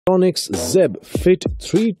Electronics Zeb Fit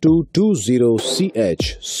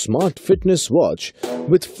 3220CH Smart Fitness Watch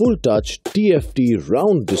with full touch TFT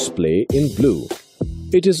round display in blue.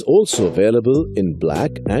 It is also available in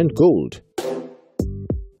black and gold.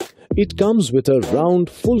 It comes with a round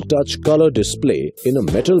full touch color display in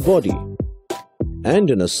a metal body and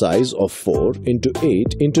in a size of 4 into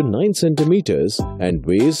 8 into 9 centimeters and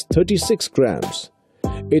weighs 36 grams.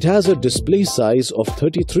 It has a display size of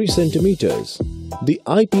 33 centimeters. The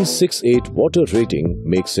IP68 water rating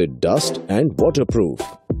makes it dust and waterproof,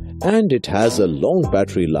 and it has a long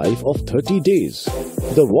battery life of 30 days.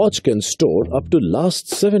 The watch can store up to last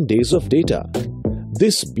 7 days of data.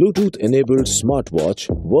 This Bluetooth-enabled smartwatch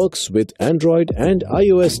works with Android and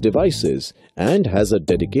iOS devices and has a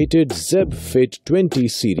dedicated Zeb Fit 20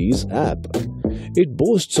 series app. It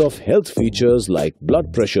boasts of health features like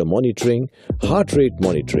blood pressure monitoring, heart rate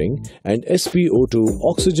monitoring, and SpO2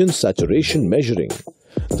 oxygen saturation measuring.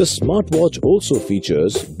 The smartwatch also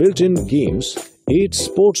features built-in games, 8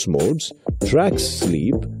 sports modes, tracks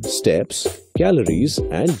sleep, steps, calories,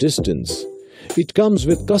 and distance. It comes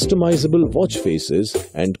with customizable watch faces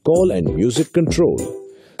and call and music control.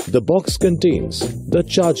 The box contains the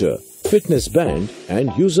charger, fitness band,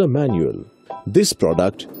 and user manual. This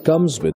product comes with